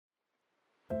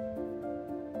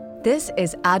This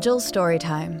is Agile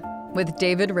Storytime with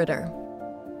David Ritter.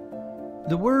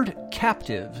 The word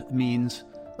captive means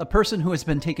a person who has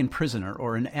been taken prisoner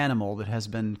or an animal that has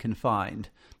been confined,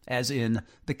 as in,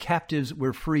 the captives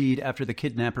were freed after the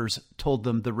kidnappers told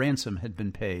them the ransom had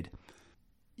been paid.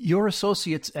 Your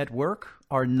associates at work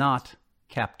are not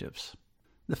captives.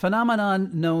 The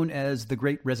phenomenon known as the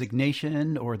Great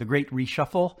Resignation or the Great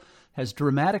Reshuffle has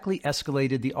dramatically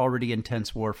escalated the already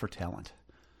intense war for talent.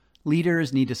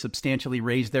 Leaders need to substantially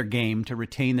raise their game to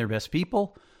retain their best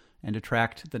people and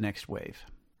attract the next wave.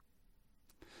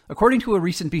 According to a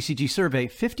recent BCG survey,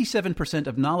 57%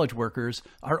 of knowledge workers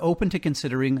are open to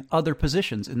considering other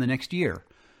positions in the next year,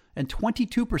 and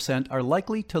 22% are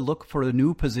likely to look for a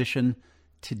new position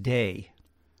today.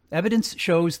 Evidence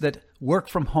shows that work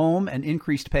from home and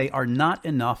increased pay are not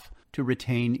enough to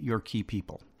retain your key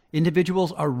people.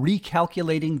 Individuals are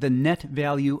recalculating the net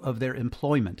value of their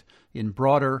employment in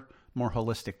broader, more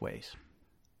holistic ways.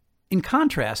 In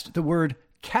contrast, the word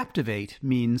captivate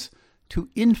means to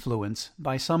influence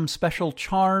by some special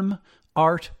charm,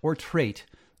 art, or trait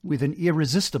with an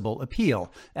irresistible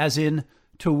appeal, as in,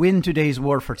 to win today's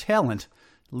war for talent,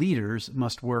 leaders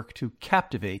must work to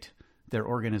captivate their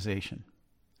organization.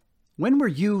 When were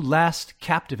you last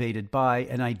captivated by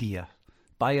an idea,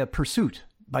 by a pursuit,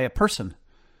 by a person?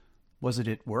 Was it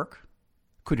at work?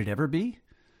 Could it ever be?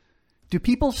 Do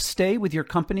people stay with your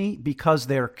company because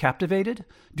they're captivated?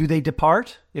 Do they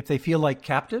depart if they feel like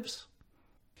captives?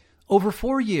 Over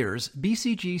 4 years,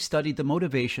 BCG studied the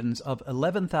motivations of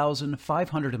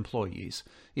 11,500 employees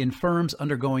in firms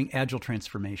undergoing agile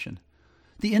transformation.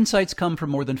 The insights come from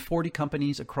more than 40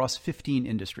 companies across 15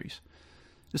 industries.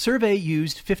 The survey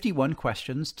used 51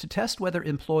 questions to test whether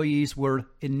employees were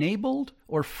enabled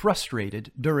or frustrated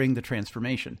during the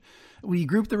transformation. We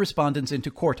grouped the respondents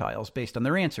into quartiles based on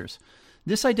their answers.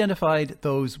 This identified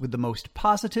those with the most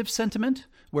positive sentiment,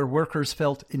 where workers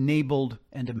felt enabled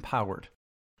and empowered.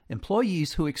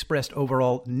 Employees who expressed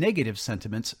overall negative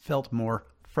sentiments felt more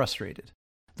frustrated.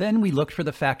 Then we looked for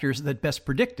the factors that best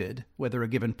predicted whether a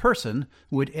given person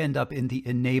would end up in the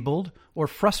enabled or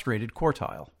frustrated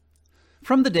quartile.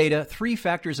 From the data, 3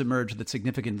 factors emerged that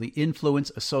significantly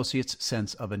influence associates'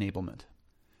 sense of enablement.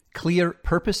 Clear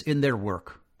purpose in their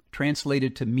work,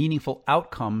 translated to meaningful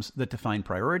outcomes that define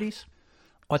priorities.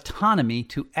 Autonomy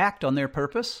to act on their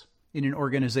purpose in an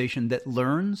organization that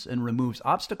learns and removes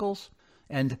obstacles.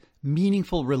 And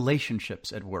meaningful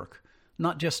relationships at work,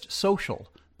 not just social,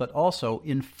 but also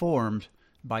informed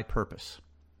by purpose.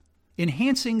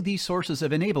 Enhancing these sources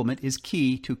of enablement is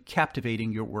key to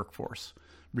captivating your workforce,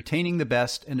 retaining the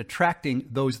best, and attracting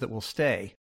those that will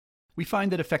stay. We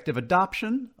find that effective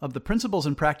adoption of the principles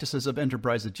and practices of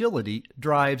enterprise agility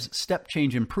drives step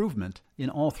change improvement in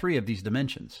all 3 of these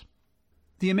dimensions.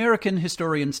 The American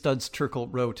historian Studs Terkel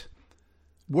wrote,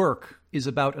 "Work is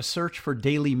about a search for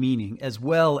daily meaning as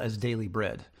well as daily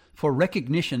bread, for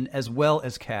recognition as well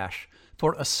as cash,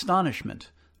 for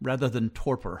astonishment rather than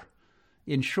torpor.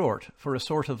 In short, for a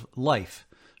sort of life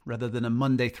rather than a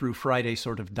Monday through Friday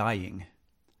sort of dying."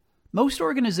 Most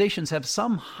organizations have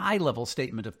some high-level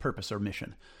statement of purpose or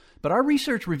mission, but our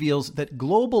research reveals that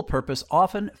global purpose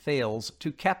often fails to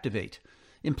captivate.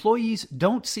 Employees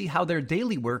don't see how their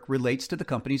daily work relates to the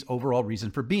company's overall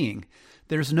reason for being.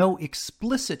 There's no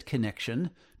explicit connection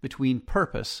between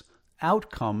purpose,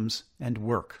 outcomes, and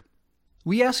work.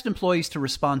 We asked employees to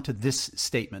respond to this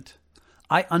statement: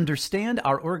 "I understand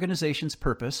our organization's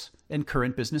purpose and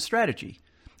current business strategy."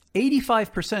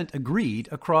 85% agreed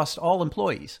across all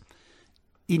employees.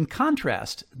 In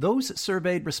contrast, those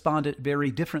surveyed responded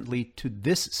very differently to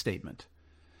this statement: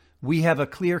 "We have a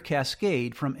clear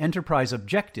cascade from enterprise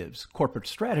objectives, corporate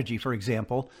strategy, for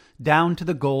example, down to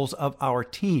the goals of our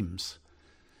teams."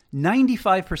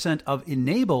 95% of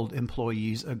enabled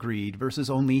employees agreed versus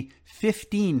only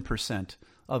 15%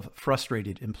 of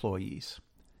frustrated employees.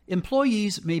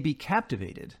 Employees may be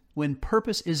captivated when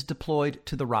purpose is deployed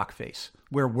to the rock face,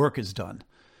 where work is done,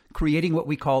 creating what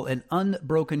we call an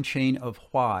unbroken chain of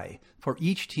why for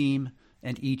each team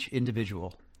and each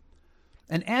individual.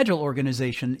 An agile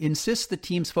organization insists that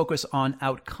teams focus on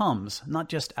outcomes, not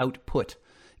just output.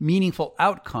 Meaningful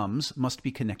outcomes must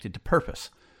be connected to purpose.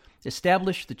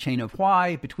 Establish the chain of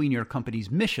why between your company's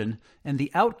mission and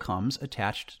the outcomes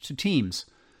attached to teams.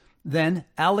 Then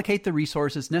allocate the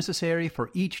resources necessary for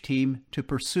each team to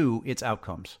pursue its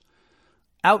outcomes.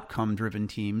 Outcome-driven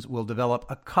teams will develop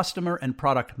a customer and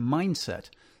product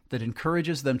mindset that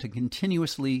encourages them to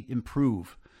continuously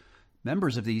improve.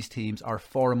 Members of these teams are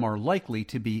far more likely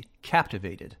to be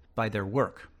captivated by their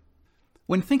work.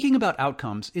 When thinking about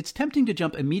outcomes, it's tempting to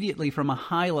jump immediately from a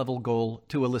high-level goal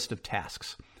to a list of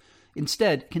tasks.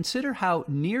 Instead, consider how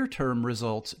near-term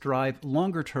results drive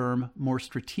longer-term, more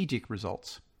strategic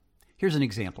results. Here's an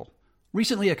example.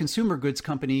 Recently, a consumer goods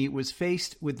company was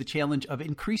faced with the challenge of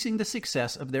increasing the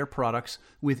success of their products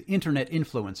with internet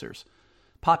influencers.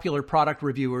 Popular product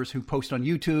reviewers who post on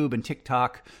YouTube and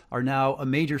TikTok are now a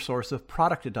major source of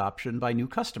product adoption by new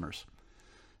customers.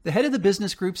 The head of the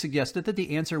business group suggested that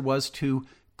the answer was to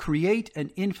create an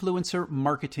influencer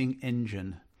marketing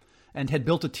engine, and had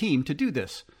built a team to do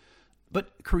this.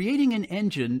 But creating an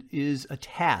engine is a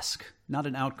task, not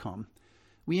an outcome.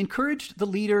 We encouraged the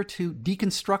leader to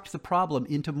deconstruct the problem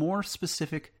into more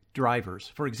specific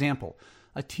drivers. For example,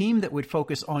 a team that would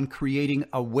focus on creating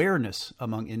awareness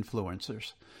among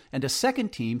influencers, and a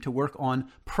second team to work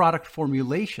on product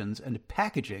formulations and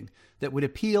packaging that would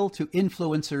appeal to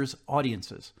influencers'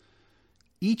 audiences.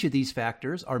 Each of these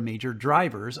factors are major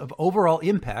drivers of overall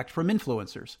impact from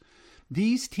influencers.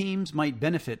 These teams might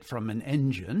benefit from an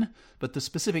engine, but the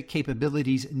specific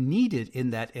capabilities needed in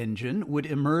that engine would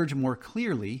emerge more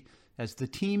clearly as the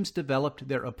teams developed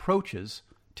their approaches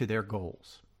to their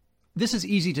goals. This is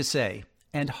easy to say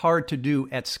and hard to do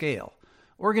at scale.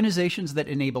 Organizations that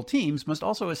enable teams must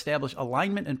also establish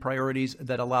alignment and priorities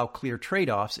that allow clear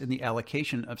trade-offs in the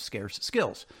allocation of scarce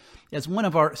skills. As one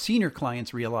of our senior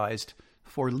clients realized,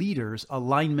 for leaders,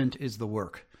 alignment is the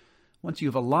work. Once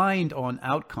you've aligned on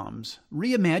outcomes,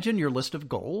 reimagine your list of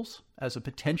goals as a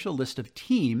potential list of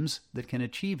teams that can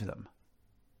achieve them.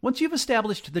 Once you've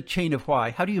established the chain of why,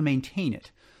 how do you maintain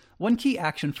it? One key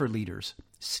action for leaders: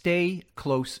 stay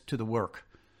close to the work.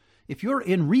 If you're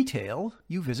in retail,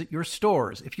 you visit your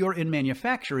stores. If you're in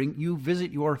manufacturing, you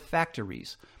visit your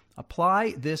factories.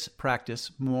 Apply this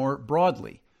practice more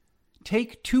broadly.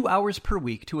 Take 2 hours per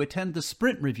week to attend the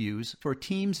sprint reviews for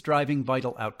teams driving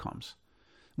vital outcomes.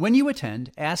 When you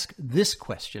attend, ask this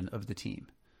question of the team: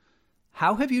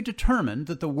 how have you determined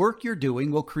that the work you're doing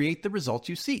will create the results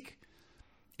you seek?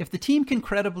 If the team can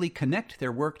credibly connect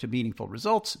their work to meaningful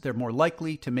results, they're more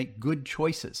likely to make good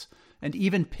choices and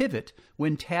even pivot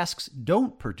when tasks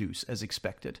don't produce as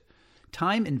expected.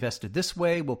 Time invested this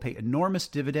way will pay enormous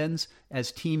dividends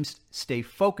as teams stay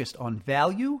focused on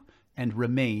value and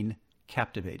remain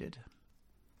captivated.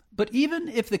 But even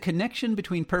if the connection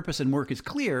between purpose and work is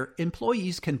clear,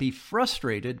 employees can be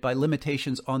frustrated by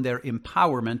limitations on their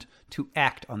empowerment to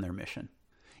act on their mission.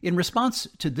 In response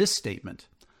to this statement,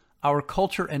 our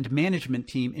culture and management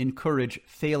team encourage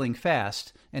failing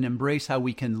fast and embrace how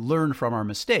we can learn from our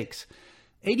mistakes.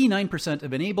 89%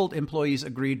 of enabled employees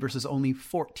agreed versus only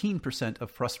 14%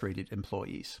 of frustrated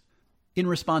employees. In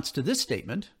response to this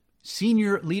statement,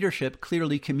 senior leadership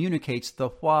clearly communicates the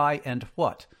why and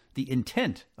what, the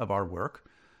intent of our work,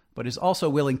 but is also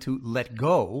willing to let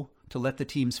go to let the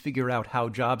teams figure out how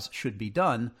jobs should be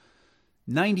done.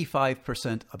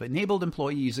 95% of enabled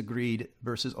employees agreed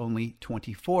versus only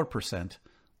 24%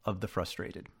 of the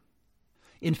frustrated.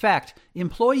 In fact,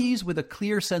 employees with a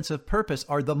clear sense of purpose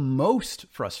are the most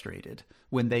frustrated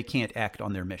when they can't act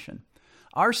on their mission.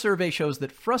 Our survey shows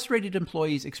that frustrated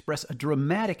employees express a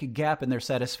dramatic gap in their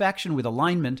satisfaction with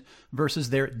alignment versus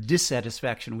their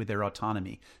dissatisfaction with their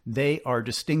autonomy. They are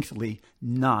distinctly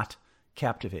not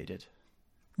captivated.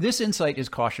 This insight is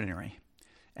cautionary.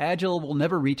 Agile will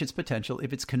never reach its potential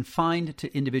if it's confined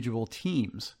to individual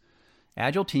teams.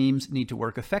 Agile teams need to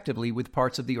work effectively with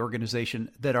parts of the organization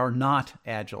that are not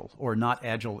agile or not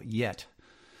agile yet.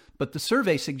 But the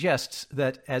survey suggests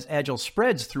that as Agile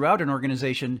spreads throughout an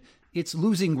organization, it's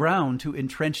losing ground to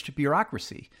entrenched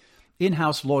bureaucracy.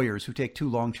 In-house lawyers who take too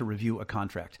long to review a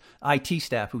contract, IT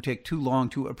staff who take too long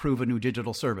to approve a new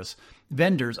digital service,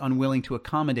 vendors unwilling to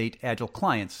accommodate Agile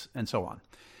clients, and so on.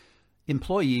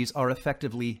 Employees are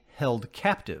effectively held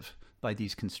captive by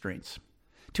these constraints.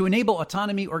 To enable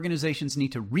autonomy, organizations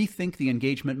need to rethink the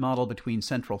engagement model between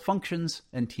central functions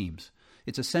and teams.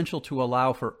 It's essential to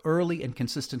allow for early and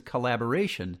consistent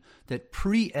collaboration that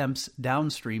preempts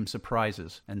downstream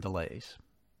surprises and delays.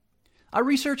 Our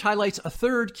research highlights a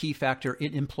third key factor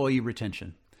in employee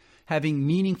retention: having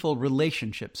meaningful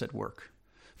relationships at work.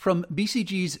 From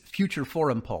BCG's Future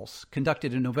Forum Pulse,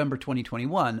 conducted in November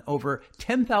 2021, over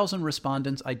 10,000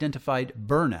 respondents identified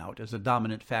burnout as a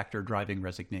dominant factor driving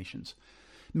resignations.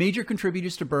 Major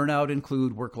contributors to burnout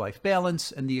include work-life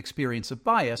balance and the experience of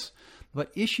bias,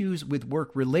 but issues with work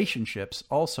relationships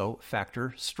also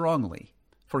factor strongly.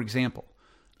 For example,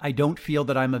 I don't feel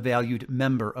that I'm a valued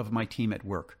member of my team at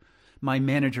work. My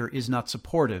manager is not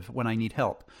supportive when I need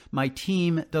help. My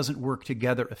team doesn't work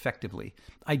together effectively.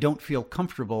 I don't feel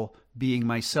comfortable being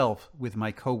myself with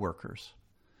my coworkers.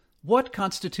 What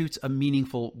constitutes a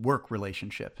meaningful work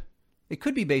relationship? It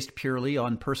could be based purely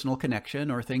on personal connection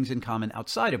or things in common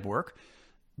outside of work,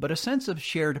 but a sense of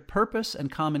shared purpose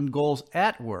and common goals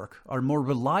at work are more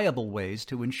reliable ways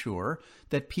to ensure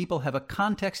that people have a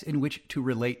context in which to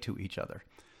relate to each other.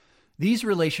 These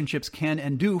relationships can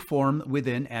and do form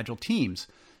within Agile teams.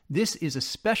 This is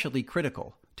especially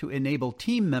critical to enable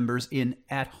team members in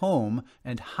at-home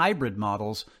and hybrid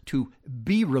models to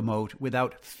be remote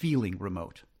without feeling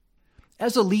remote.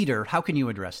 As a leader, how can you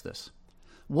address this?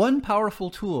 One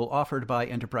powerful tool offered by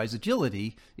Enterprise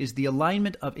Agility is the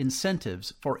alignment of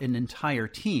incentives for an entire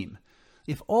team.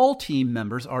 If all team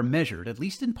members are measured, at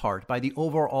least in part, by the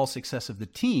overall success of the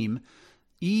team,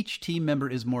 each team member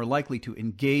is more likely to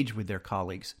engage with their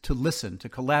colleagues, to listen, to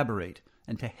collaborate,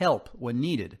 and to help when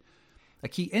needed. A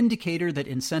key indicator that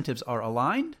incentives are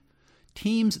aligned?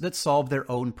 Teams that solve their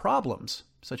own problems,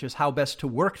 such as how best to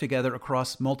work together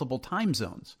across multiple time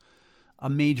zones. A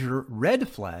major red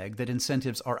flag that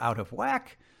incentives are out of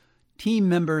whack? Team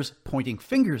members pointing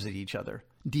fingers at each other,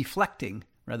 deflecting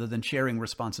rather than sharing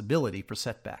responsibility for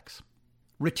setbacks.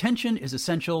 Retention is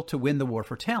essential to win the war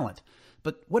for talent.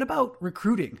 But what about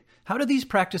recruiting? How do these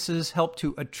practices help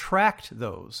to attract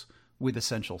those with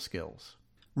essential skills?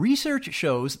 Research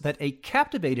shows that a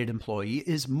captivated employee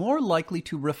is more likely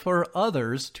to refer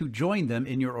others to join them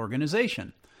in your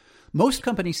organization. Most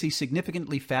companies see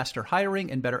significantly faster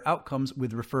hiring and better outcomes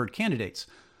with referred candidates.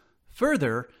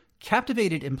 Further,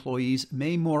 captivated employees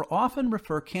may more often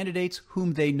refer candidates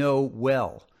whom they know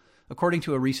well. According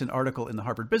to a recent article in the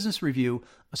Harvard Business Review,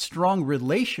 a strong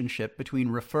relationship between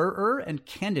referrer and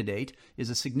candidate is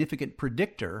a significant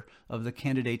predictor of the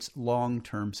candidate's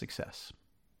long-term success.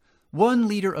 One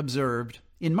leader observed,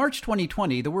 "In March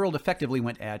 2020, the world effectively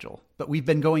went agile, but we've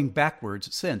been going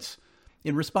backwards since.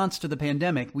 In response to the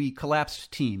pandemic, we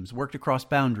collapsed teams, worked across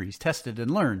boundaries, tested and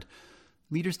learned.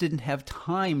 Leaders didn't have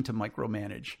time to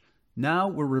micromanage. Now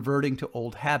we're reverting to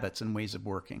old habits and ways of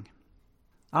working."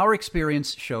 Our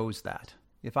experience shows that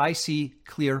if I see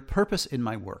clear purpose in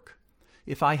my work,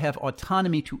 if I have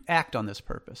autonomy to act on this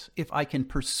purpose, if I can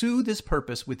pursue this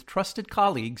purpose with trusted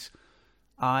colleagues,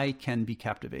 I can be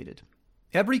captivated.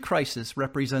 Every crisis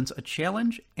represents a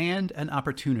challenge and an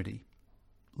opportunity.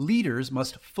 Leaders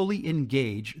must fully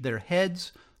engage their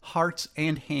heads, hearts,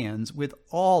 and hands with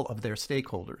all of their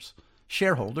stakeholders.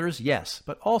 Shareholders, yes,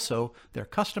 but also their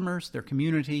customers, their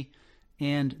community,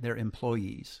 and their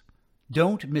employees.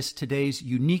 Don't miss today's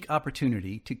unique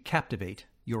opportunity to captivate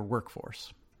your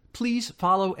workforce. Please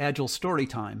follow Agile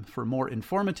Storytime for more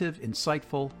informative,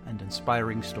 insightful, and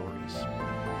inspiring stories.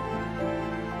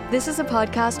 This is a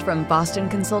podcast from Boston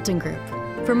Consulting Group.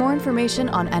 For more information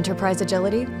on enterprise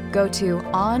agility, go to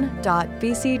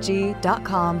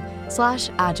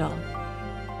on.bcg.com/agile.